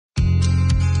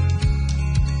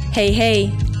Hey,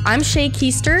 I'm Shay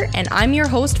Keister, and I'm your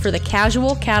host for the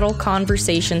Casual Cattle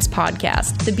Conversations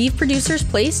podcast, the beef producer's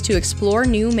place to explore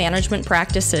new management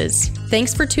practices.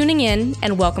 Thanks for tuning in,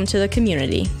 and welcome to the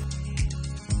community.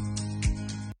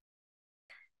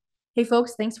 Hey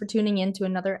folks, thanks for tuning in to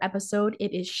another episode.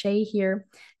 It is Shay here.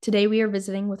 Today we are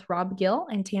visiting with Rob Gill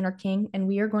and Tanner King, and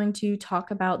we are going to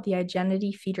talk about the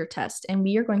identity feeder test. And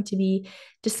we are going to be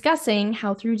discussing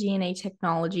how through DNA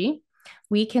technology,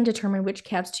 we can determine which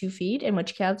calves to feed and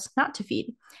which calves not to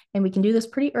feed. And we can do this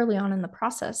pretty early on in the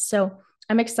process. So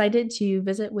I'm excited to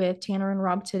visit with Tanner and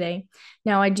Rob today.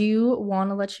 Now, I do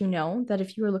want to let you know that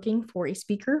if you are looking for a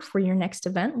speaker for your next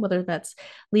event, whether that's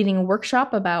leading a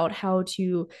workshop about how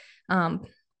to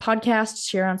podcast,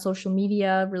 share on social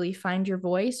media, really find your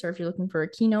voice, or if you're looking for a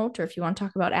keynote, or if you want to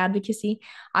talk about advocacy,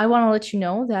 I want to let you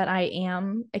know that I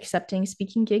am accepting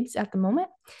speaking gigs at the moment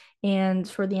and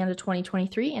for the end of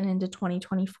 2023 and into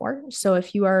 2024. So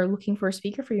if you are looking for a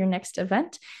speaker for your next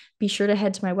event, be sure to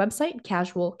head to my website,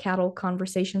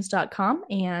 casualcattleconversations.com,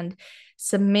 and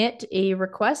submit a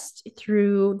request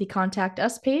through the Contact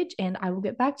Us page, and I will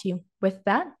get back to you. With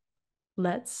that,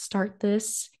 let's start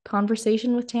this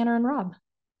conversation with Tanner and Rob.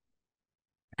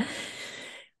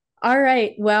 All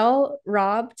right. Well,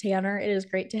 Rob, Tanner, it is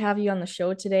great to have you on the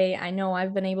show today. I know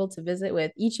I've been able to visit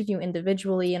with each of you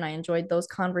individually, and I enjoyed those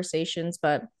conversations,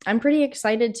 but I'm pretty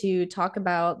excited to talk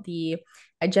about the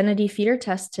identity feeder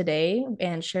test today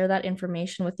and share that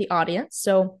information with the audience.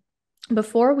 So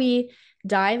before we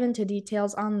dive into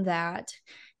details on that,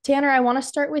 Tanner, I want to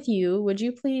start with you. Would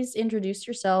you please introduce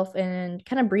yourself and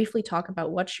kind of briefly talk about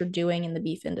what you're doing in the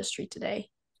beef industry today?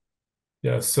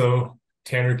 Yeah, so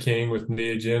Tanner King with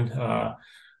Neogen.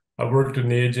 I've worked with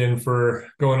Neogen for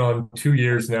going on 2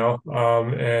 years now,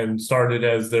 and started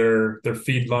as their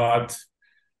feedlot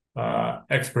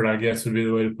expert, I guess would be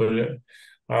the way to put it.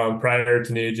 Prior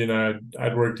to Neogen,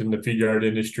 I'd worked in the feed yard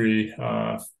industry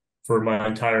for my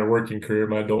entire working career,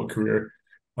 my adult career.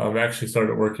 I actually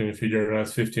started working in a feed yard when I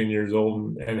was 15 years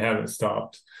old and haven't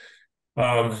stopped.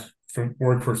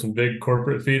 Worked for some big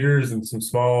corporate feeders and some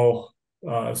smaller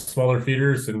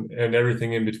feeders and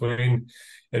everything in between,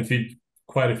 and feed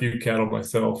quite a few cattle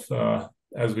myself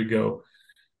as we go.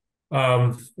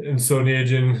 And so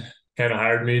Neogen kind of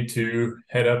hired me to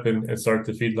head up and start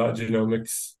the feedlot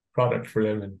genomics product for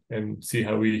them and see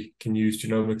how we can use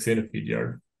genomics in a feed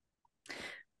yard.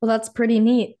 Well, that's pretty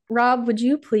neat. Rob, would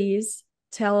you please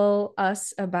tell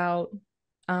us about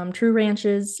True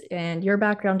Ranches and your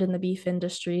background in the beef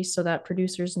industry so that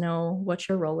producers know what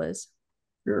your role is?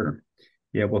 Sure.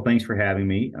 Yeah, well, thanks for having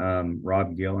me.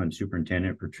 Rob Gill, I'm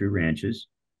superintendent for True Ranches.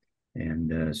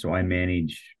 And so I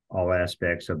manage all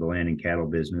aspects of the land and cattle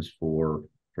business for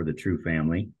the True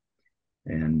family.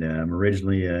 And I'm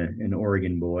originally an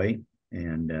Oregon boy,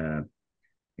 and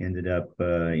ended up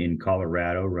in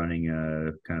Colorado running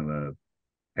a kind of a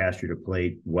pasture to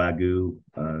plate Wagyu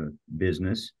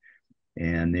business.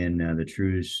 And then the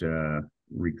Trues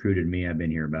recruited me. I've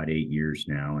been here about 8 years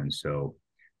now. And so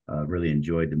really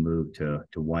enjoyed the move to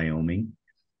Wyoming.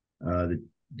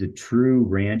 The True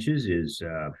Ranches is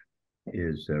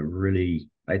really,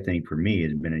 I think for me,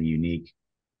 has been a unique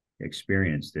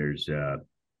experience. They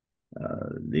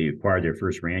acquired their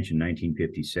first ranch in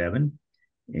 1957,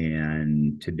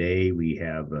 and today we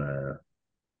have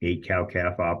 8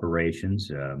 cow-calf operations.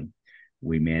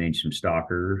 We manage some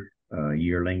stocker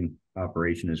yearling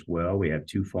operation as well. We have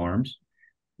 2 farms,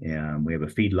 and we have a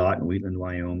feedlot in Wheatland,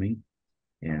 Wyoming.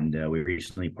 And we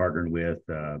recently partnered with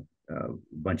a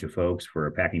bunch of folks for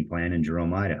a packing plant in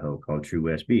Jerome, Idaho called True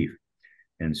West Beef.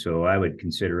 And so I would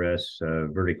consider us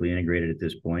vertically integrated at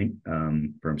this point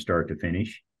from start to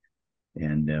finish.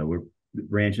 And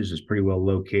Ranches is pretty well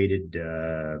located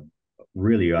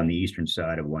really on the eastern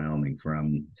side of Wyoming,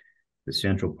 from the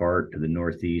central part to the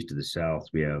northeast to the south.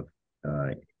 We have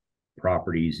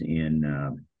properties in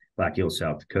Black Hills,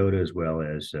 South Dakota, as well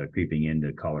as creeping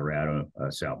into Colorado,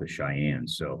 south of Cheyenne.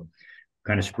 So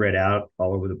kind of spread out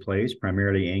all over the place,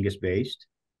 primarily Angus-based.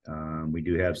 We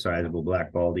do have sizable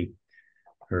black baldy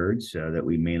herds that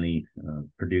we mainly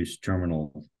produce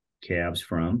terminal calves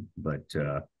from, but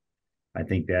I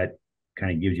think that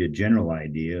kind of gives you a general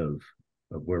idea of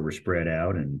where we're spread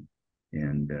out, and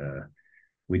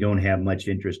we don't have much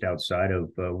interest outside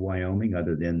of Wyoming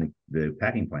other than the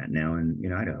packing plant now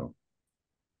in Idaho.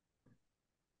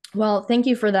 Well, thank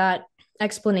you for that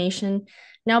explanation.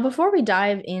 Now, before we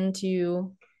dive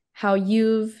into how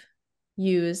you've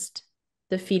used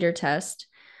the feeder test,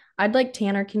 I'd like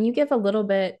Tanner, can you give a little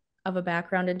bit of a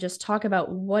background and just talk about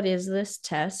what is this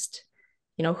test?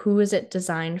 Who is it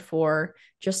designed for,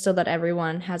 just so that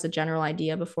everyone has a general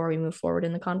idea before we move forward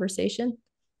in the conversation?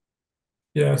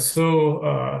 Yeah,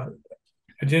 so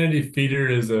identity feeder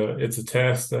it's a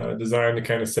test designed to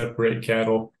kind of separate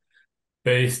cattle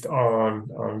based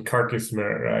on carcass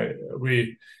merit,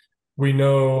 right? We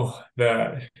know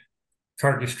that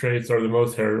carcass traits are the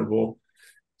most heritable,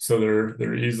 so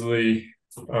they're easily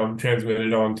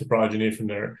transmitted on to progeny from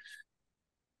there.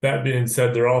 That being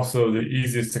said, they're also the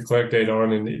easiest to collect data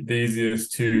on and the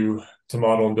easiest to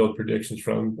model and build predictions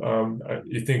from.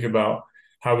 You think about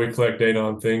how we collect data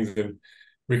on things, and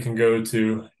we can go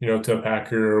to a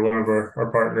packer or one of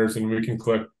our partners, and we can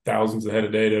collect thousands of head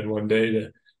of data in one day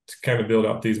to kind of build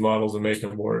out these models and make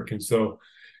them work. And so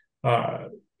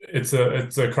it's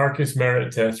a carcass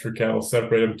merit test for cattle,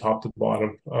 separate them top to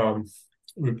bottom.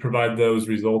 We provide those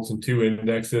results in two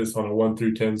indexes on a 1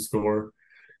 through 10 score.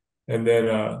 And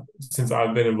then since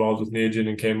I've been involved with Neogen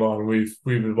and came on, we've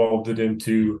evolved it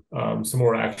into some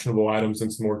more actionable items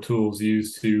and some more tools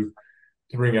used to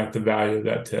bring out the value of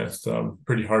that test.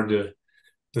 Pretty hard to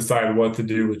decide what to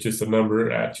do with just a number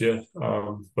at you,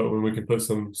 but when we can put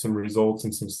some results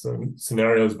and some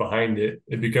scenarios behind it,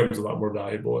 it becomes a lot more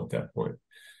valuable at that point.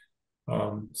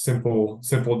 Simple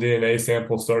DNA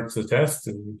sample starts the test,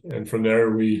 and from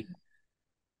there we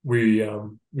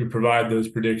provide those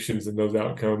predictions and those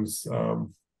outcomes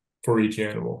for each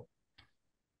animal.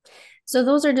 So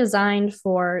those are designed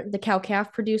for the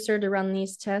cow-calf producer to run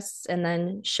these tests and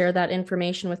then share that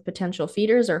information with potential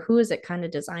feeders, or who is it kind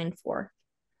of designed for?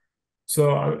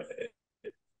 So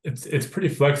it's pretty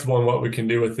flexible in what we can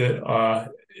do with it.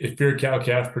 If you're a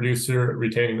cow-calf producer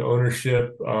retaining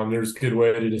ownership, there's a good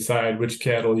way to decide which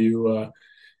cattle you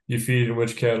feed and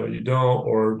which cattle you don't,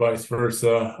 or vice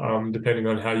versa, depending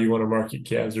on how you want to market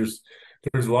calves.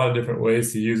 There's a lot of different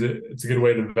ways to use it. It's a good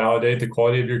way to validate the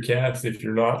quality of your calves if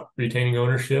you're not retaining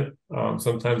ownership.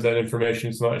 Sometimes that information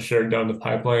is not shared down the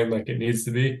pipeline like it needs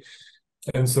to be.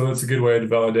 And so it's a good way to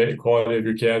validate the quality of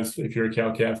your calves if you're a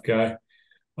cow-calf guy.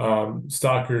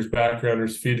 Stockers,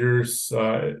 backgrounders, feeders,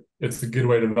 it's a good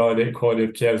way to validate quality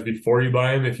of calves before you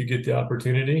buy them if you get the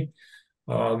opportunity.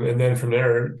 And then from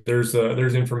there, there's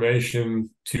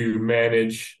information to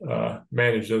manage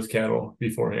those cattle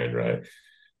beforehand, right?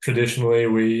 Traditionally,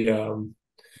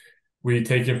 we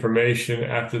take information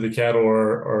after the cattle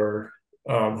are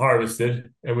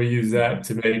harvested, and we use that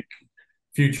to make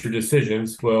future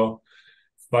decisions. Well,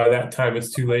 by that time,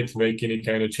 it's too late to make any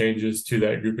kind of changes to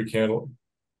that group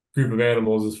of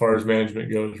animals as far as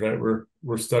management goes, right?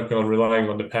 We're stuck on relying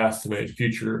on the past to make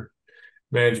future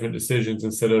management decisions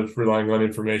instead of relying on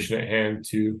information at hand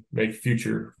to make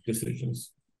future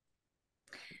decisions.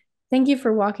 Thank you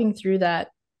for walking through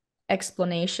that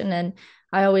explanation. And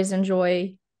I always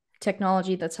enjoy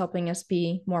technology that's helping us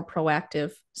be more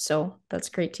proactive. So that's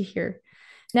great to hear.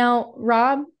 Now,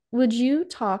 Rob, would you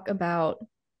talk about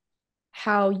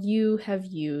how you have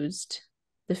used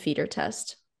the feeder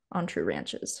test on True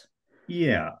Ranches?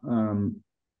 Yeah.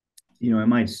 I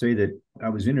might say that I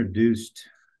was introduced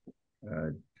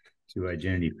to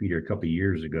identity feeder a couple of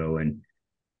years ago, and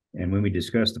when we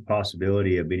discussed the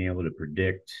possibility of being able to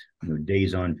predict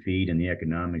days on feed and the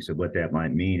economics of what that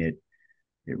might mean, it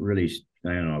really, I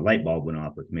don't know, a light bulb went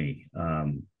off with me.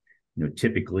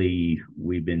 Typically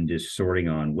we've been just sorting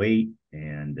on weight,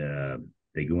 and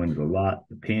they go into the lot,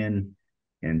 the pen,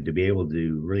 and to be able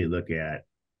to really look at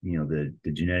the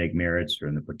genetic merits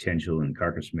or the potential and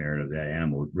carcass merit of that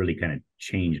animal really kind of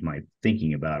changed my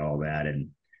thinking about all that. And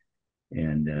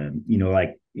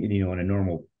like in a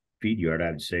normal feed yard, I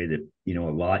would say that a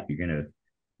lot you're going to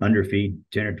underfeed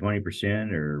 10 or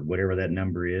 20% or whatever that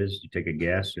number is. You take a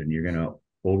guess, and you're going to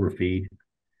overfeed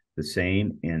the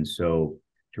same. And so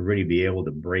to really be able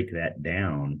to break that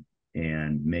down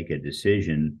and make a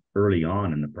decision early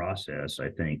on in the process, I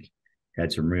think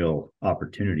had some real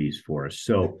opportunities for us.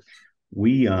 So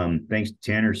we, thanks to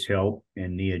Tanner's help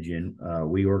and Neogen,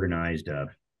 we organized a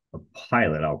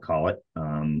pilot, I'll call it.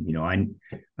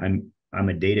 I'm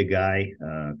a data guy,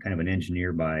 kind of an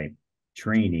engineer by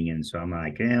training, and so I'm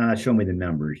like, show me the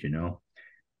numbers,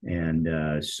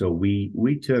 And so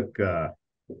we took about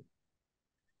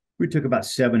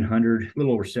 700, a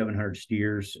little over 700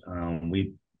 steers.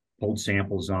 We pulled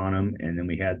samples on them, and then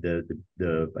we had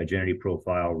the identity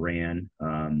profile ran.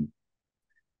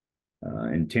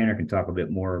 And Tanner can talk a bit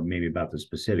more maybe about the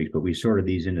specifics, but we sorted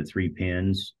these into 3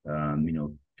 pens.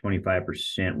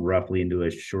 25% roughly into a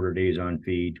shorter days on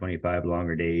feed, 25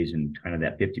 longer days, and kind of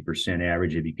that 50%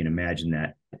 average, if you can imagine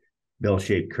that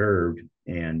bell-shaped curve.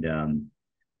 And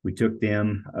we took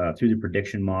them through the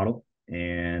prediction model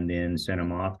and then sent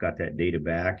them off, got that data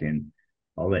back. And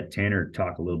I'll let Tanner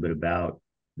talk a little bit about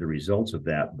the results of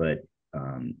that. But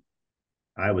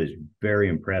I was very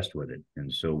impressed with it.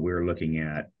 And so we're looking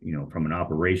at, from an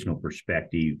operational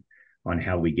perspective on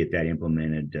how we get that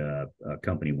implemented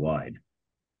company wide.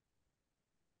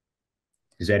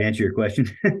 Does that answer your question?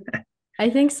 I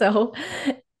think so.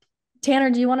 Tanner,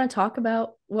 do you want to talk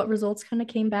about what results kind of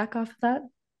came back off of that?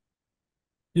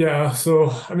 Yeah.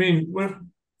 So, I mean,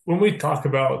 when we talk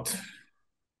about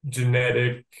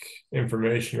genetic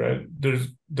information, right? There's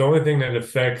the only thing that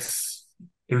affects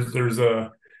there's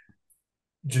a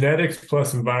genetics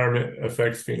plus environment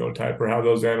affects phenotype or how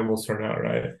those animals turn out,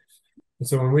 right? And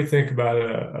so when we think about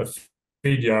a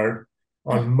feed yard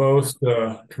on most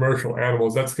commercial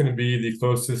animals, that's going to be the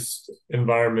closest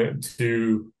environment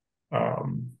to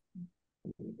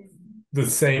the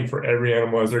same for every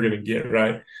animal as they're going to get,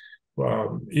 right?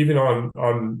 Even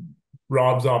on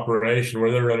Rob's operation,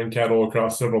 where they're running cattle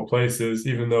across several places,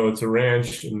 even though it's a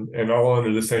ranch and all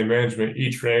under the same management,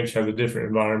 each ranch has a different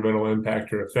environmental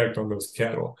impact or effect on those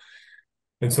cattle.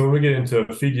 And so when we get into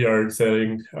a feed yard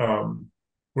setting,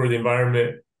 where the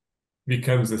environment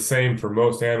becomes the same for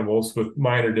most animals with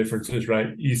minor differences,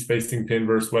 right? East facing pen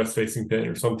versus west facing pen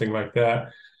or something like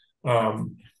that.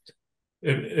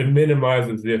 It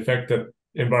minimizes the effect that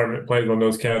environment plays on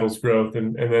those cattle's growth,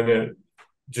 and then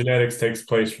genetics takes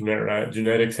place from there, right?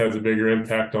 Genetics has a bigger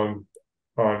impact on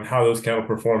how those cattle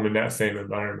perform in that same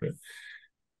environment.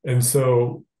 And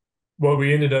so what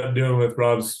we ended up doing with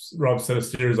Rob's set of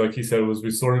steers, like he said, was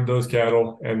we sorted those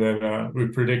cattle, and then we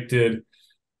predicted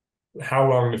how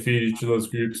long to feed each of those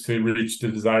groups to reach the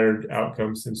desired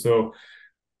outcomes. And so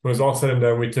when it was all said and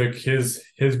done, we took his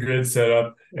grid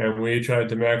setup and we tried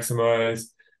to maximize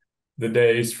the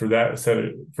days for that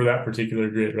for that particular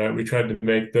grid, right? We tried to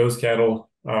make those cattle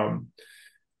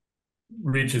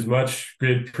reach as much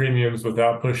grid premiums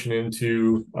without pushing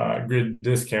into grid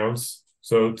discounts.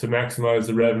 So to maximize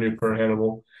the revenue per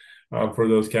animal for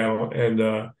those cattle. And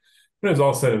when it was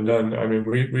all said and done, I mean,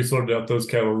 we sorted out those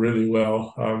cattle really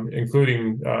well,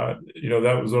 including,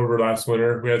 that was over last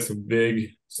winter. We had some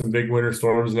big winter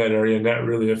storms in that area, and that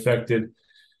really affected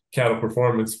cattle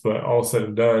performance. But all said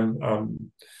and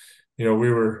done, we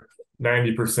were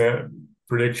 90%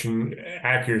 prediction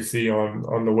accuracy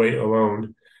on the weight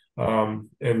alone, and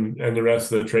the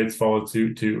rest of the traits followed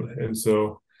suit too. And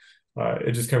so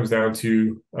it just comes down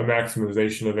to a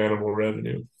maximization of animal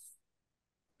revenue.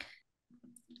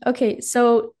 Okay,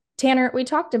 so Tanner, we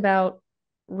talked about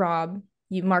Rob,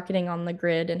 you marketing on the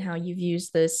grid and how you've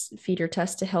used this feeder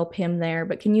test to help him there,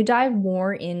 but can you dive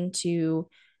more into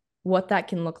what that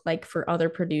can look like for other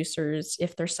producers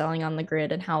if they're selling on the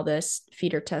grid and how this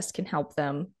feeder test can help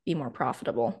them be more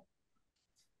profitable?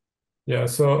 Yeah,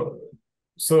 so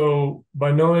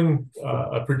by knowing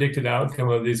a predicted outcome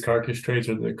of these carcass traits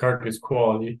or the carcass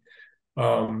quality,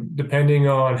 depending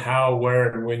on how,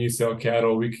 where, and when you sell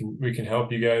cattle, we can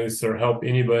help you guys or help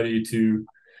anybody to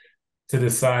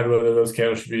decide whether those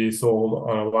cattle should be sold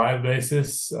on a live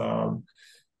basis,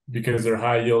 because they're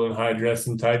high yield and high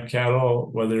dressing type cattle,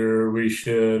 whether we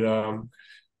should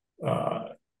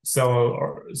sell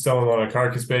them on a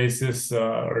carcass basis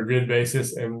or grid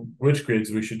basis, and which grids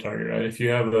we should target, right? If you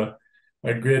have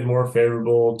a grid more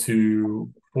favorable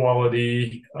to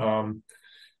quality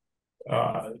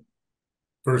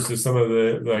versus some of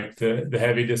the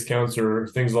heavy discounts or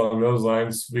things along those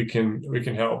lines, we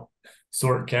can help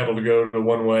sort cattle to go to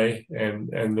one way and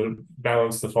the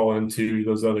balance to fall into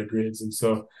those other grids. And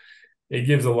so it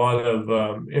gives a lot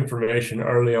of information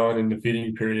early on in the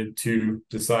feeding period to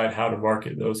decide how to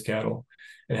market those cattle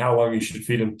and how long you should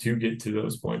feed them to get to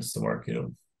those points to market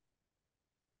them.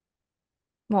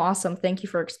 Well, awesome. Thank you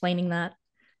for explaining that.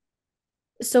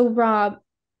 So, Rob,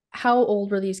 how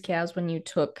old were these calves when you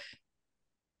took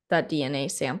that DNA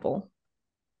sample?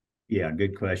 Yeah,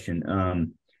 good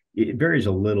question. It varies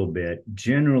a little bit.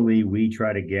 Generally, we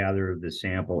try to gather the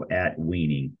sample at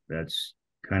weaning. That's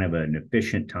kind of an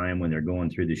efficient time when they're going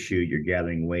through the chute. You're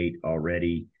gathering weight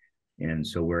already. And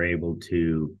so we're able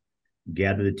to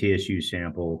gather the TSU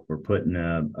sample. We're putting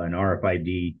an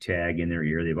RFID tag in their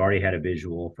ear. They've already had a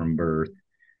visual from birth.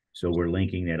 So we're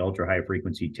linking that ultra high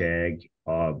frequency tag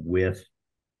with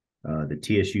the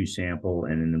TSU sample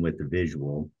and then with the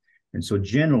visual. And so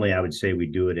generally, I would say we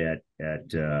do it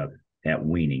at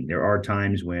weaning. There are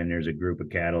times when there's a group of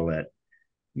cattle that,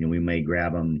 we may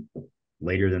grab them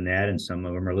later than that, and some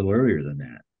of them are a little earlier than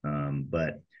that.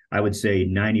 But I would say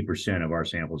 90% of our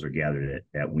samples are gathered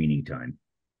at weaning time.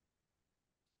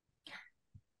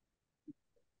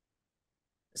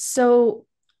 So,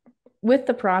 with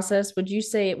the process, would you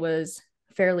say it was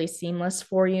fairly seamless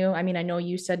for you? I mean, I know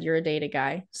you said you're a data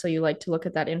guy, so you like to look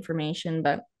at that information,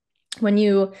 but when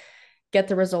you get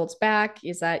the results back?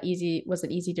 Is that easy? Was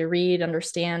it easy to read,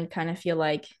 understand, kind of feel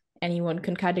like anyone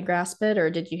can kind of grasp it?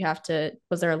 Or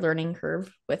was there a learning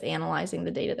curve with analyzing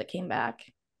the data that came back?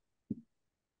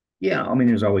 Yeah, I mean,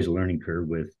 there's always a learning curve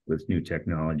with new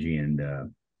technology, and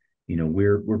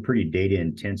we're pretty data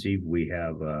intensive. We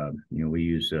have we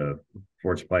use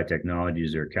Ford Supply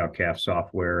Technologies, their cow calf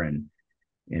software, and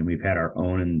we've had our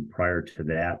own and prior to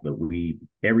that. But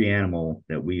every animal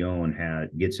that we own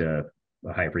gets a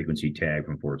high frequency tag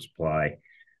from Ford Supply.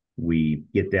 We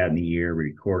get that in the year, we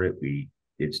record it,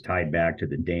 it's tied back to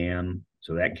the dam,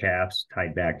 so that calf's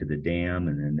tied back to the dam,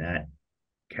 and then that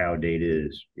cow data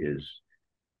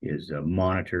is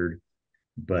monitored.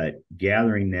 But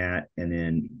gathering that and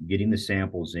then getting the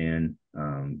samples in,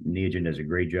 Neogen does a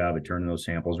great job of turning those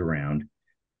samples around,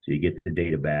 so you get the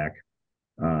data back.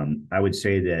 I would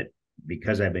say that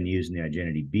because I've been using the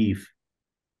Identity beef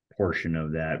portion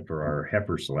of that for our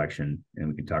heifer selection, and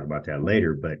we can talk about that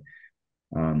later, but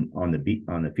on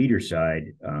the feeder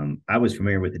side, I was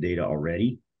familiar with the data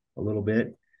already a little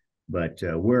bit, but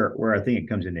where I think it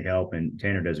comes into help, and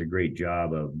Tanner does a great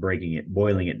job of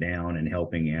boiling it down and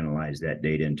helping analyze that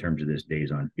data in terms of this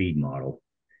days on feed model.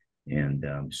 And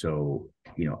so,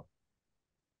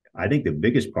 I think the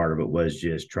biggest part of it was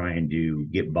just trying to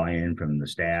get buy-in from the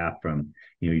staff.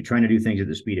 You're trying to do things at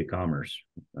the speed of commerce.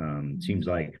 It seems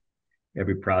like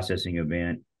every processing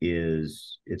event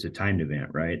it's a timed event,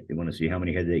 right? They want to see how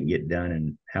many heads they can get done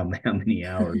and how many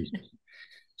hours.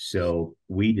 So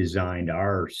we designed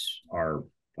our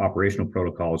operational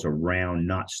protocols around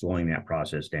not slowing that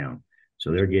process down.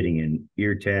 So they're getting an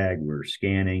ear tag, we're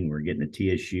scanning, we're getting a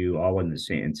TSU, all in the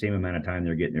same amount of time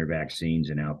they're getting their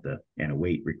vaccines and a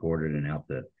weight recorded and out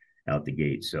the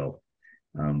gate. So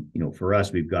for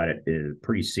us, we've got a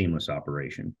pretty seamless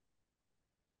operation.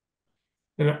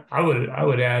 And I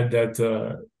would add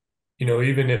that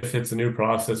even if it's a new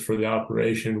process for the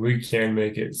operation, we can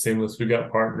make it seamless. We've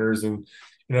got partners and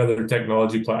other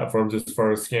technology platforms as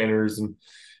far as scanners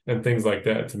and things like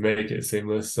that to make it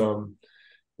seamless.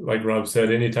 Like Rob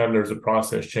said, anytime there's a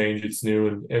process change, it's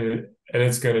new and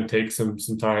it's going to take some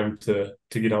time to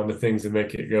get on the things and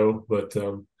make it go. But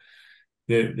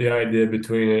the idea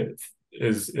between it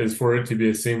is for it to be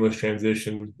a seamless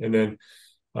transition, and then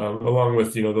along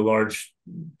with the large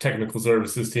technical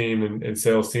services team and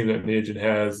sales team that Neogen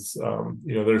has,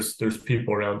 there's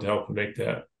people around to help make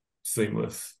that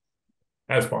seamless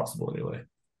as possible anyway.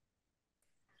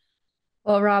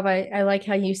 Well, Rob, I like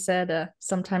how you said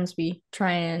sometimes we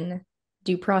try and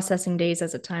do processing days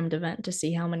as a timed event to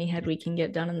see how many head we can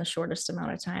get done in the shortest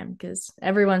amount of time, because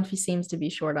everyone seems to be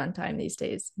short on time these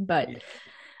days. But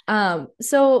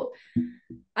so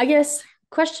I guess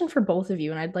question for both of you,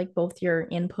 and I'd like both your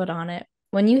input on it.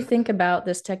 When you think about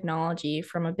this technology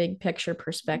from a big picture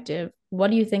perspective, what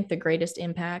do you think the greatest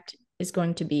impact is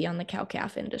going to be on the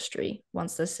cow-calf industry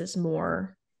once this is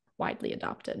more widely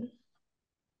adopted?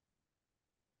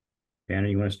 Tanner,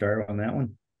 you want to start on that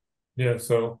one? Yeah.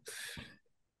 So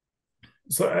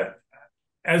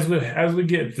as we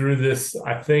get through this,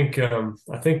 I think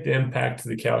the impact to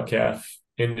the cow-calf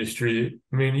industry.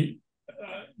 I mean,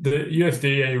 the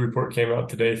USDA report came out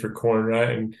today for corn,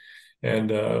 right?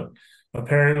 And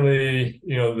apparently,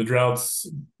 the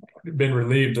drought's been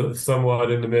relieved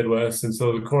somewhat in the Midwest, and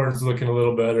so the corn's looking a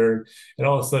little better. And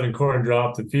all of a sudden, corn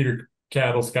dropped, and feeder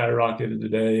cattle skyrocketed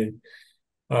today.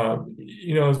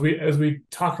 And as we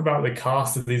talk about the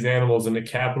cost of these animals and the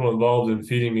capital involved in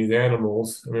feeding these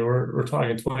animals, I mean, we're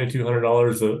talking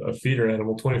 $2,200 a feeder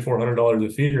animal, $2,400 a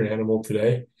feeder animal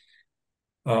today.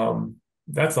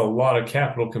 That's a lot of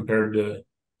capital compared to,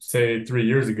 say, 3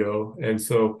 years ago. And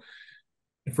so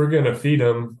if we're going to feed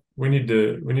them, we need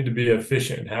to be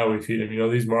efficient in how we feed them.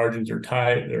 These margins are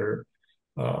tight.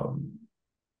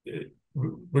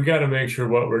 We got to make sure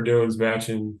what we're doing is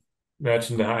matching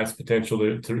the highest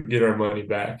potential to get our money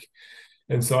back.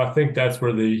 And so I think that's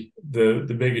where the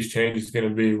biggest change is going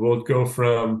to be. We'll go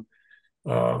from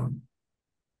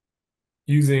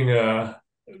using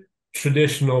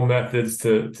traditional methods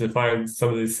to find some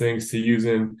of these things to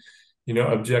using,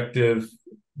 objective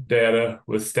data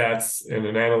with stats and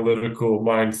an analytical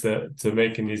mindset to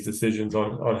making these decisions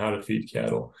on how to feed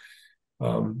cattle.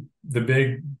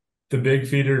 The big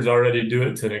feeders already do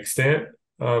it to an extent.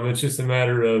 It's just a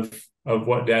matter of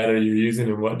what data you're using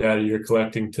and what data you're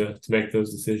collecting to make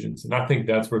those decisions. And I think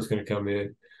that's where it's going to come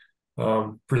in.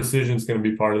 Precision is going to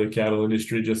be part of the cattle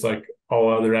industry, just like all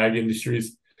other ag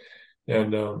industries.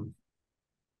 And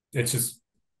it just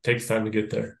takes time to get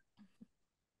there.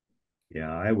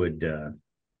 Yeah, I would.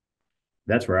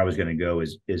 That's where I was going to go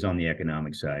is on the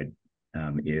economic side.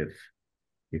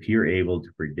 if you're able to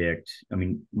predict, I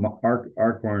mean,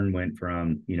 our corn went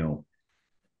from,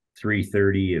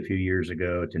 $3.30 a few years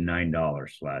ago to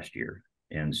 $9 last year.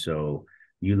 And so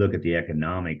you look at the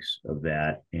economics of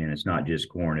that, and it's not just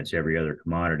corn, it's every other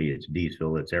commodity, it's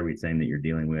diesel, it's everything that you're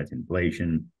dealing with,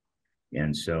 inflation.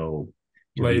 And so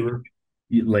labor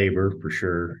for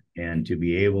sure. And to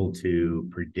be able to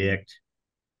predict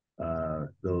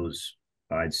those,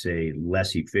 I'd say,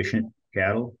 less efficient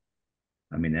cattle,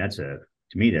 I mean, to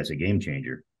me, that's a game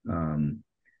changer. And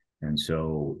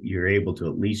so you're able to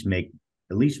at least make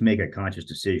a conscious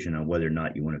decision on whether or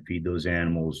not you want to feed those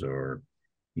animals, or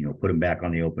put them back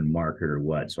on the open market or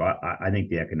what. So I think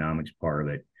the economics part of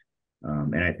it,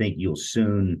 and I think the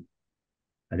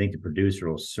producer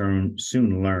will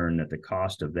soon learn that the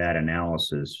cost of that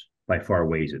analysis by far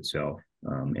weighs itself,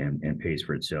 and pays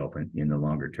for itself in the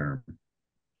longer term.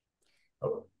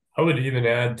 I would even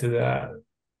add to that,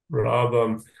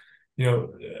 Rob.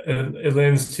 It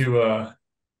lends to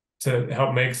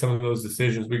help make some of those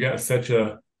decisions. We got such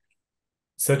a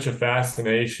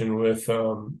fascination with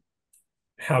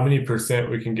how many percent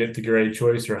we can get to grade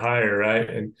choice or higher, right?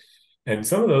 And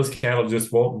some of those cattle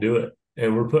just won't do it,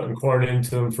 and we're putting corn into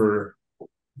them for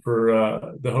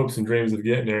the hopes and dreams of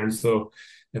getting there. And so,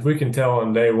 if we can tell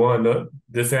on day one that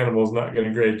this animal is not going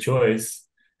to grade choice,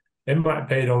 it might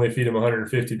pay to only feed them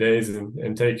 150 days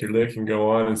and take your lick and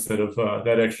go on, instead of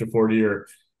that extra 40 or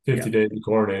 50 days of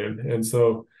corn in. And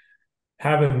so,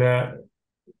 having that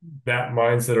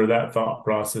mindset or that thought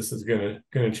process is going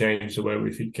to change the way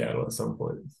we feed cattle at some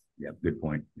point. Yeah, good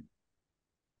point.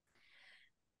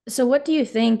 So what do you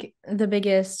think the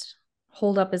biggest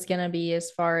holdup is going to be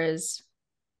as far as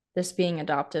this being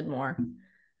adopted more?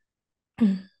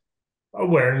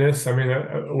 Awareness. I mean,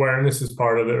 awareness is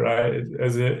part of it, right?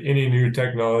 As any new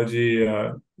technology, we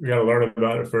got to learn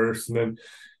about it first. And then,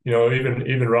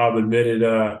 even Rob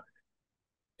admitted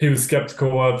he was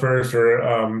skeptical at first, or,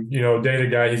 data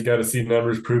guy, he's got to see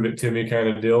numbers, prove it to me kind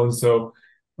of deal. And so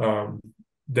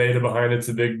data behind it's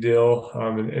a big deal,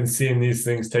 and seeing these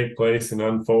things take place and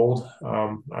unfold,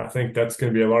 I think that's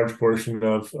going to be a large portion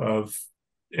of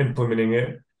implementing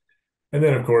it. And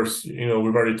then, of course, we've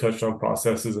already touched on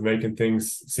processes and making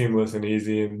things seamless and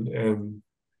easy, and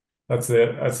that's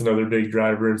another big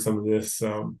driver in some of this.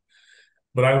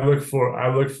 But I look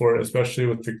for it, especially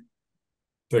with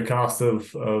the cost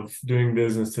of doing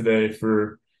business today,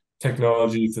 for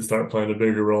technology to start playing a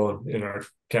bigger role in our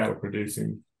cattle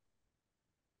producing.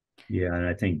 Yeah, and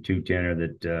I think too, Tanner,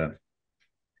 that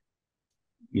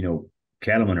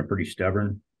cattlemen are pretty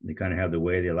stubborn. They kind of have the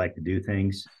way they like to do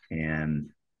things, and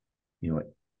I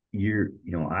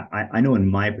know in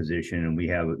my position, and we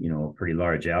have a pretty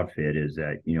large outfit, is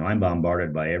that I'm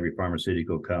bombarded by every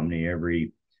pharmaceutical company,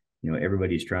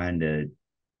 everybody's trying to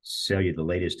sell you the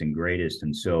latest and greatest,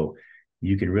 and so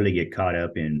you can really get caught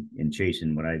up in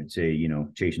chasing what I'd say,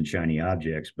 chasing shiny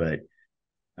objects, but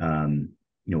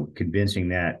convincing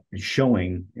that,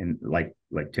 showing, and like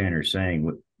Tanner's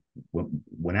saying,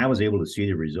 when I was able to see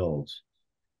the results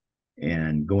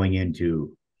and going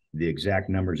into the exact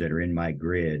numbers that are in my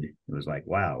grid, it was like,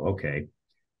 wow, okay.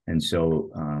 And so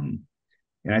and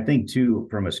I think too,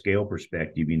 from a scale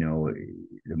perspective,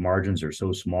 the margins are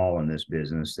so small in this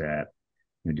business that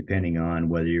depending on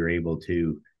whether you're able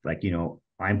to,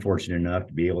 I'm fortunate enough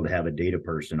to be able to have a data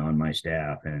person on my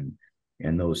staff, and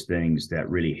those things that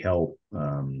really help,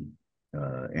 and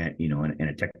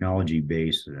a technology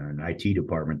base, an IT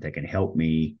department that can help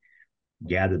me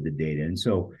gather the data. And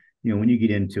so, when you get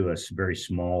into a very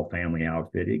small family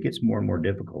outfit, it gets more and more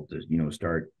difficult to,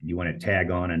 you want to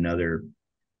tag on another,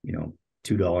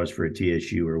 $2 for a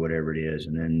TSU or whatever it is,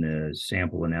 and then the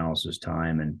sample analysis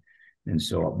time. And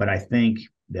so, but I think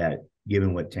that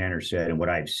given what Tanner said and what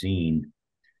I've seen,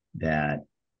 that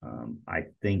I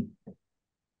think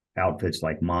outfits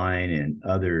like mine and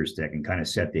others that can kind of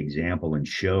set the example and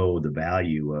show the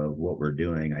value of what we're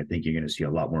doing, I think you're going to see a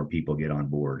lot more people get on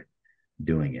board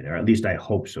doing it, or at least I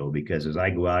hope so, because as I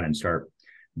go out and start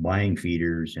buying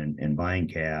feeders and buying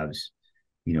calves,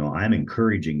 I'm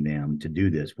encouraging them to do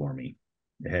this for me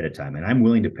ahead of time, and I'm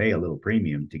willing to pay a little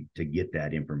premium to get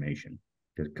that information,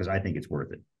 because I think it's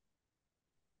worth it.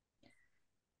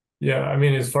 Yeah, I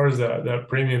mean, as far as that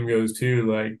premium goes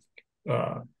too, like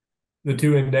the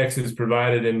two indexes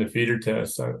provided in the feeder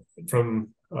test,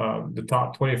 from the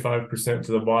top 25%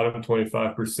 to the bottom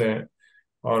 25%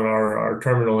 on our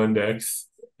terminal index,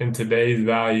 in today's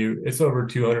value, it's over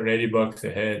 $280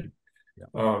 a head.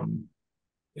 Yeah.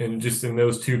 And just in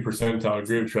those 2 percentile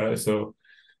groups, right? So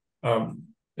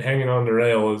hanging on the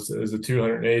rail is a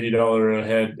 $280 a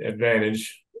head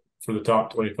advantage for the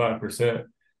top 25%.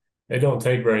 it don't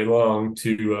take very long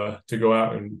to go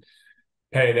out and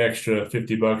pay an extra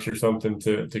 $50 or something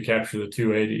to capture the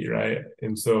 280, right?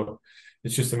 And so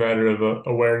it's just a matter of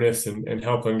awareness and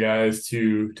helping guys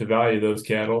to value those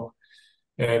cattle.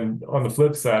 And on the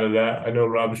flip side of that, I know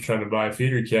Rob is trying to buy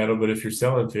feeder cattle, but if you're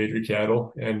selling feeder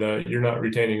cattle and you're not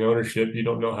retaining ownership, you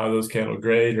don't know how those cattle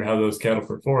grade or how those cattle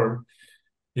perform.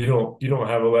 You don't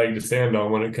have a leg to stand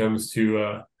on when it comes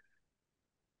to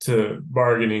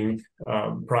bargaining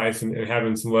price and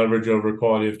having some leverage over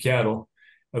quality of cattle,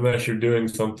 unless you're doing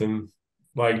something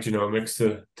like genomics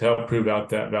to help prove out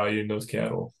that value in those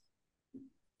cattle.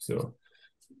 So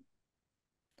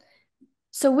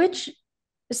which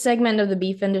segment of the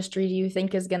beef industry do you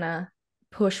think is going to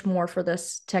push more for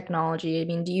this technology? I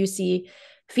mean, do you see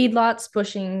feedlots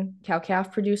pushing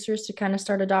cow-calf producers to kind of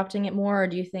start adopting it more, or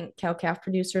do you think cow-calf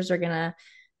producers are going to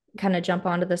kind of jump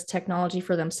onto this technology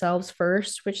for themselves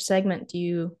first? Which segment do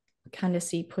you kind of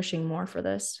see pushing more for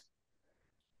this?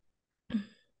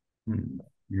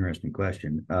 Interesting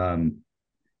question.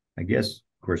 I guess,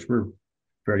 of course, we're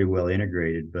fairly well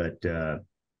integrated, but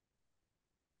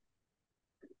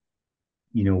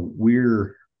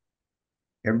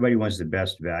everybody wants the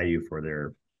best value for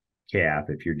their calf.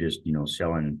 If you're just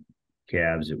selling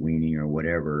calves at weaning or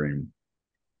whatever, and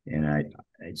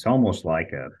it's almost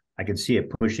like I could see it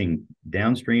pushing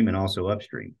downstream and also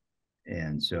upstream.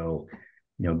 And so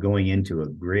going into a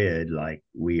grid like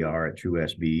we are at True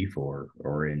SB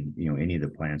or in any of the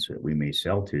plants that we may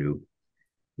sell to,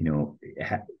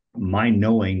 my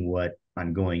knowing what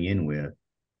I'm going in with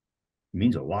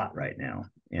means a lot right now.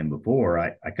 And before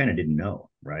I kind of didn't know,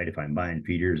 right? If I'm buying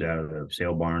feeders out of the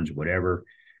sale barns, whatever,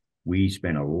 we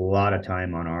spend a lot of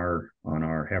time on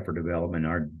our heifer development,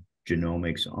 our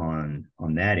genomics on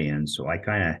that end. So I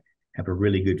kind of have a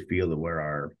really good feel of where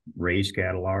our raised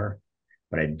cattle are,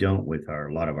 but I don't with a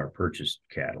lot of our purchased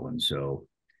cattle. And so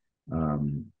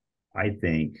I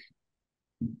think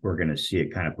we're going to see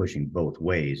it kind of pushing both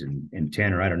ways. And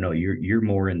Tanner, I don't know, you're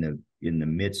more in the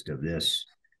midst of this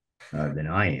than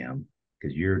I am,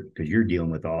 because you're dealing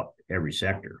with every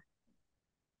sector.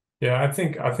 Yeah, I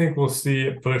think we'll see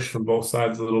it push from both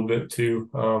sides a little bit too.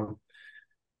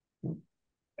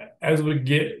 As we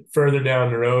get further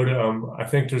down the road, I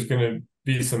think there's going to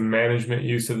be some management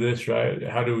use of this, right?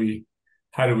 How do we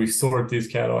sort these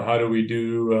cattle? How do we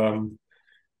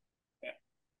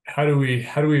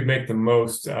make the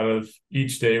most out of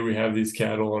each day we have these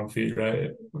cattle on feed,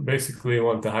 right? Basically, I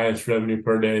want the highest revenue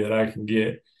per day that I can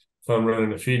get if I'm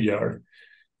running a feed yard.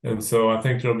 And so I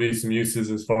think there'll be some uses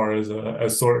as far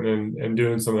as sorting and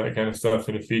doing some of that kind of stuff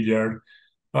in a feed yard.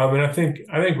 And I think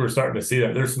we're starting to see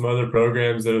that. There's some other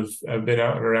programs that have been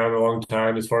out and around a long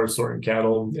time as far as sorting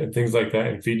cattle and things like that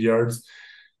in feed yards.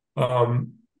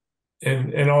 And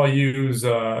I'll use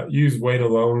weight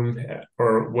alone,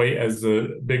 or weight as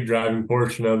the big driving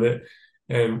portion of it.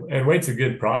 And weight's a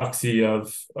good proxy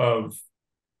of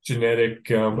genetic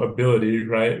ability,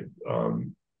 right?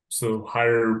 So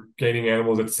higher gaining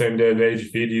animals at the same day of age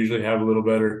of feed usually have a little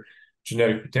better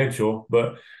genetic potential,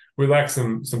 but we lack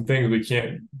some things we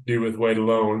can't do with weight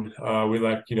alone. We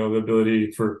lack, the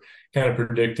ability for kind of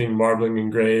predicting marbling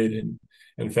and grade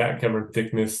and fat cover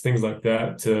thickness, things like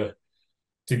that to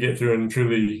get through and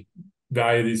truly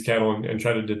value these cattle and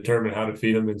try to determine how to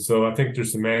feed them. And so I think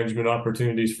there's some management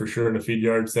opportunities for sure in a feed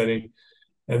yard setting.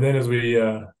 And then as we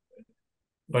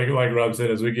like Rob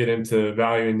said, as we get into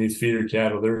valuing these feeder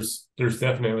cattle, there's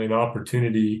definitely an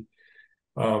opportunity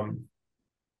to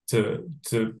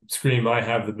scream, I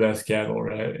have the best cattle,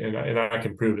 right? And I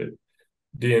can prove it.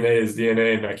 DNA is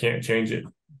DNA, and I can't change it.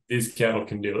 These cattle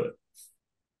can do it.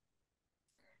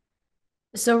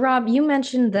 So, Rob, you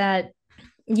mentioned that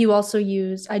you also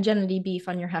use identity beef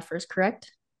on your heifers,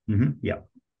 correct? Mm-hmm. Yeah.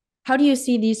 How do you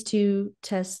see these two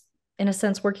tests, in a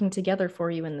sense, working together for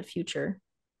you in the future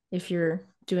if you're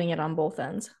doing it on both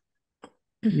ends?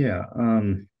 Yeah.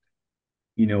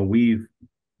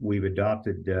 We've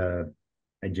adopted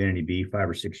identity beef 5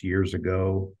 or 6 years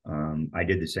ago. I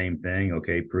did the same thing.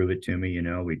 Okay, prove it to me.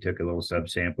 We took a little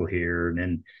subsample here, and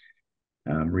then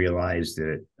realized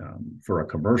that for a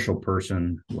commercial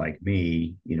person like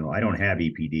me, I don't have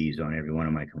EPDs on every one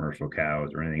of my commercial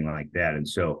cows or anything like that. And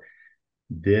so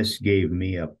this gave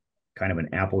me a kind of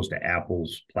an apples to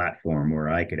apples platform where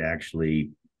I could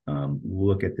actually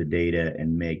look at the data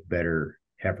and make better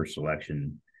heifer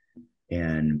selection.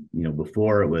 And,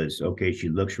 before it was, okay, she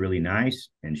looks really nice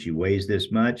and she weighs this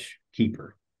much, keep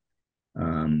her.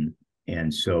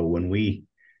 And so when we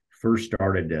first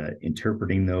started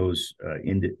interpreting those,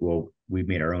 we've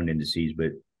made our own indices,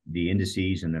 but the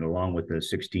indices, and then along with the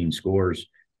 16 scores,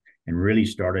 and really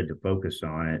started to focus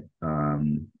on it,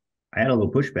 I had a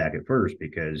little pushback at first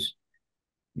because,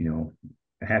 you know,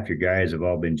 half your guys have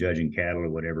all been judging cattle or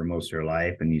whatever most of their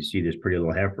life, and you see this pretty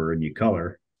little heifer and you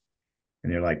color,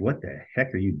 and they're like, "What the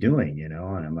heck are you doing?" You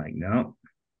know, and I'm like, "No,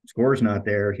 score's not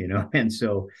there," you know, and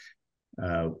so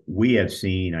we have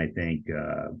seen, I think,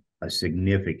 a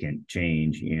significant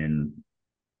change in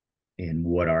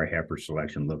what our heifer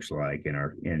selection looks like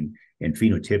and and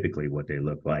phenotypically what they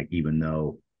look like, even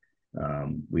though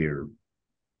we're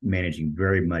managing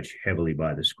very much heavily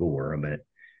by the score. But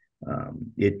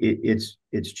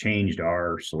it's changed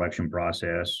our selection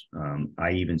process.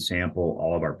 I even sample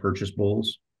all of our purchase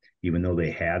bulls, even though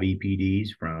they have EPDs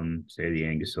from, say, the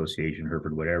Angus Association,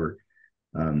 Hereford, whatever.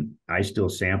 I still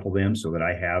sample them so that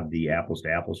I have the apples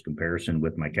to apples comparison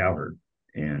with my cow herd.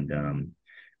 And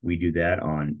we do that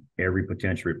on every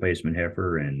potential replacement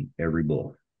heifer and every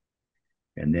bull.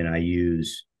 And then I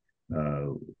use,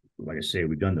 like I say,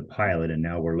 we've done the pilot, and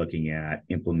now we're looking at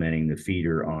implementing the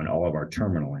feeder on all of our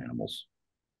terminal animals.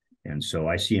 And so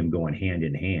I see them going hand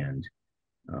in hand.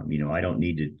 You know, I don't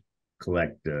need to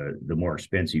collect the more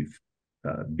expensive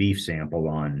beef sample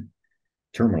on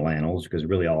terminal animals, because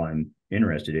really all I'm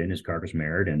interested in is carcass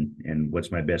merit and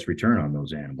what's my best return on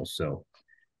those animals. So,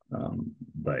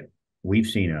 but we've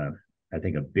seen I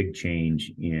think a big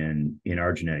change in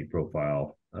our genetic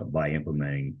profile by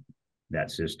implementing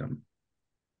that system.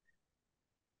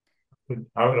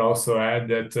 I would also add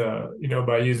that you know,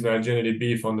 by using identity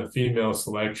beef on the female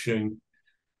selection,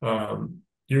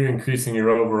 you're increasing your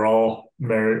overall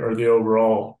merit or the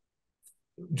overall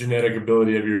genetic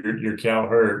ability of your cow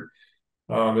herd.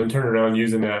 And turn around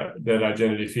using that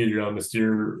identity feeder on the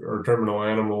steer or terminal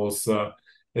animals,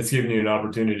 it's giving you an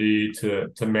opportunity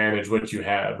to manage what you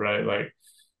have, right? Like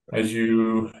as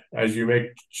you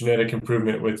make genetic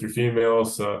improvement with your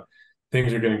females,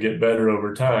 things are going to get better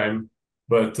over time.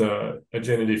 But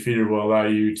identity feeder will allow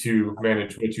you to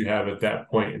manage what you have at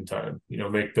that point in time. You know,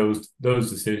 make those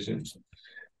decisions,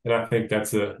 and I think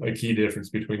that's a key difference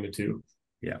between the two.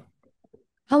 Yeah.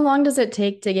 How long does it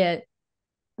take to get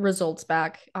results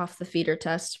back off the feeder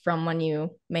test from when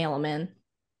you mail them in?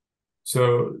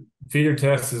 So feeder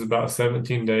test is about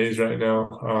 17 days right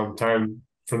now. Time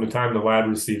from the time the lab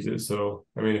receives it. So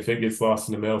I mean, if it gets lost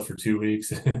in the mail for 2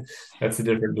 weeks, that's a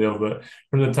different deal. But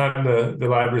from the time the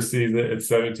lab receives it, it's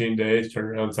 17 days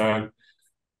turnaround time.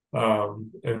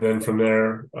 And then from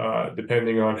there,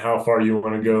 depending on how far you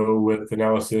want to go with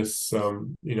analysis,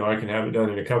 you know, I can have it done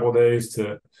in a couple of days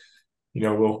to, you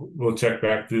know, we'll check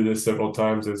back through this several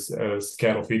times as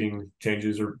cattle feeding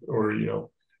changes or you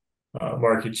know,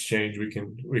 markets change. We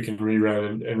can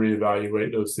rerun and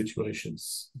reevaluate those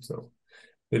situations. So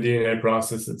the DNA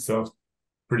process itself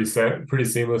pretty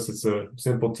seamless. It's a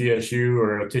simple TSU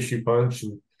or a tissue punch,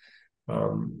 and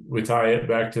we tie it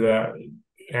back to that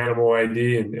animal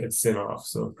ID and it's sent off.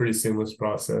 So pretty seamless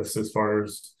process as far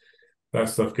as that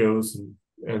stuff goes.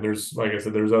 And there's, like I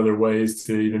said, there's other ways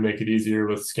to even make it easier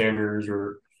with scanners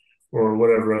or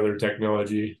whatever other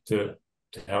technology to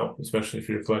help, especially if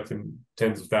you're collecting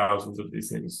tens of thousands of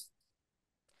these things.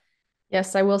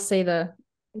 Yes, I will say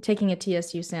taking a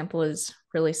TSU sample is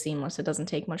really seamless. It doesn't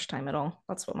take much time at all.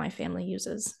 That's what my family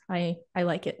uses. I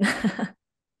like it.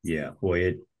 Yeah,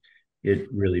 boy, it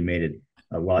really made it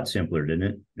a lot simpler, didn't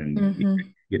it? And Mm-hmm.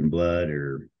 getting blood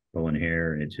or pulling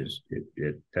hair, and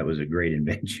that was a great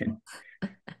invention.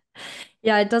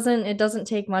 Yeah, it doesn't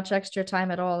take much extra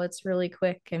time at all. It's really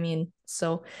quick. I mean,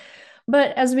 so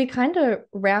but as we kind of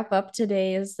wrap up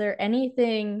today, is there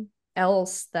anything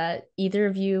else that either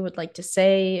of you would like to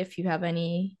say? If you have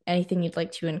anything you'd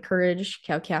like to encourage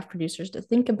cow-calf producers to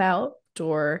think about,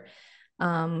 or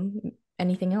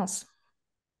anything else?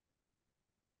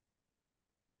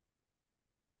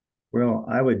 Well,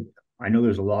 I know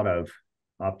there's a lot of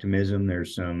optimism.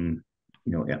 There's some,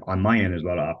 you know, on my end, there's a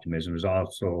lot of optimism. There's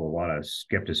also a lot of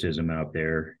skepticism out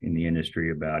there in the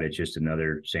industry about it's just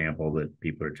another sample that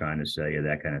people are trying to sell you,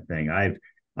 that kind of thing.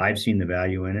 I've seen the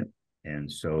value in it, and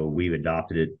so we've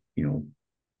adopted it, you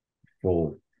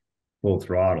know, full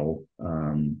throttle.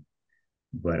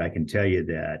 But I can tell you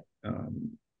that,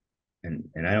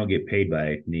 and I don't get paid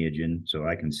by Neogen, so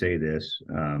I can say this.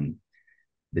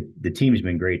 The team's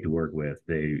been great to work with.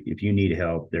 If you need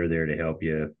help, they're there to help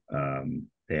you.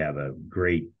 They have a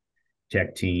great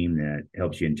tech team that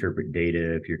helps you interpret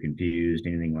data if you're confused,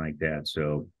 anything like that.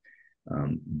 So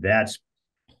that's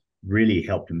really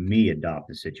helped me adopt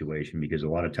the situation, because a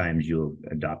lot of times you'll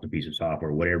adopt a piece of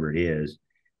software, whatever it is,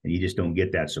 and you just don't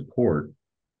get that support,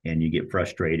 and you get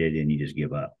frustrated and you just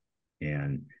give up.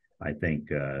 And I think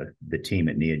the team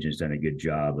at Neogen has done a good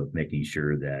job of making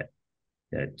sure that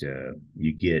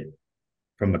you get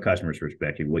from a customer's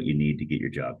perspective, what you need to get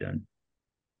your job done.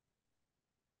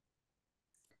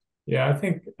 Yeah, I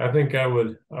think I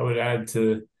would add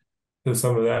to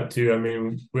some of that too. I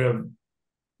mean, we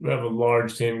have a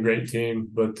large team, great team,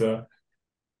 but the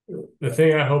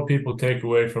thing I hope people take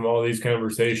away from all these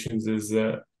conversations is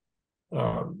that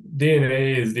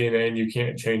DNA is DNA, and you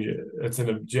can't change it. It's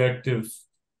an objective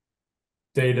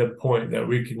data point that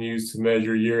we can use to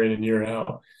measure year in and year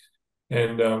out.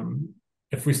 And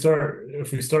if we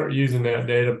start using that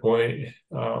data point,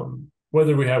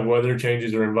 whether we have weather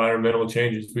changes or environmental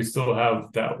changes, we still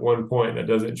have that one point that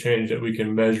doesn't change that we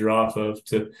can measure off of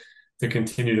to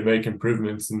continue to make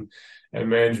improvements and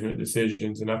management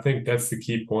decisions. And I think that's the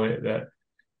key point that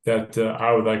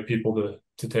I would like people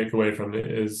to take away from it,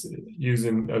 is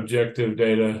using objective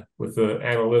data with an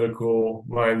analytical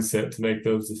mindset to make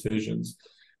those decisions.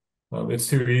 It's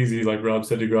too easy, like Rob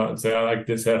said, to go out and say, I like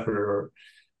this heifer, or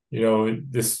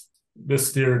this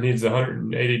steer needs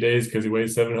 180 days because he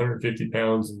weighs 750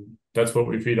 pounds, and that's what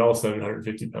we feed all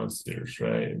 750-pound steers,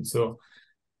 right? And so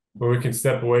when we can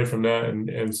step away from that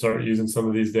and start using some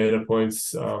of these data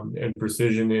points and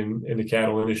precision in the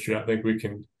cattle industry, I think we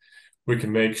can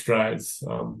make strides.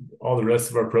 All the rest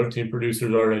of our protein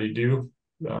producers already do.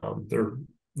 They're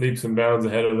leaps and bounds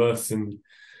ahead of us, and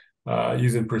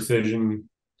using precision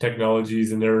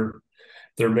technologies in their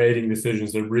mating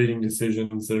decisions, their breeding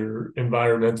decisions, their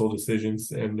environmental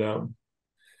decisions, and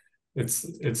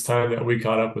it's time that we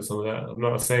caught up with some of that. I'm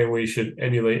not saying we should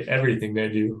emulate everything they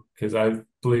do, because I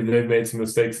believe they've made some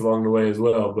mistakes along the way as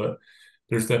well, but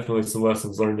there's definitely some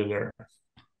lessons learned in there.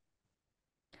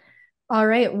 All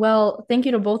right. Well, thank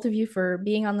you to both of you for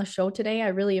being on the show today. I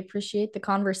really appreciate the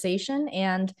conversation,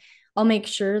 and I'll make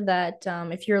sure that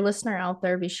if you're a listener out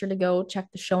there, be sure to go check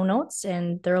the show notes,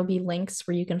 and there'll be links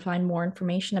where you can find more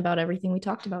information about everything we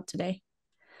talked about today.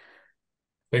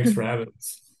 Thanks for having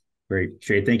us. Great.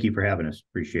 Shay, thank you for having us.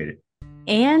 Appreciate it.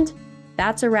 And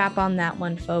that's a wrap on that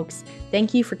one, folks.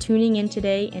 Thank you for tuning in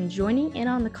today and joining in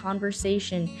on the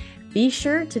conversation. Be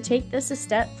sure to take this a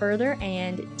step further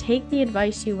and take the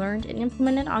advice you learned and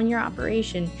implement it on your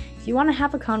operation. If you want to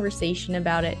have a conversation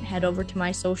about it, head over to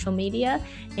my social media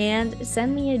and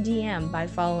send me a DM by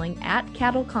following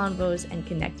 @CattleConvos and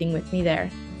connecting with me there.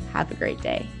 Have a great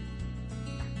day.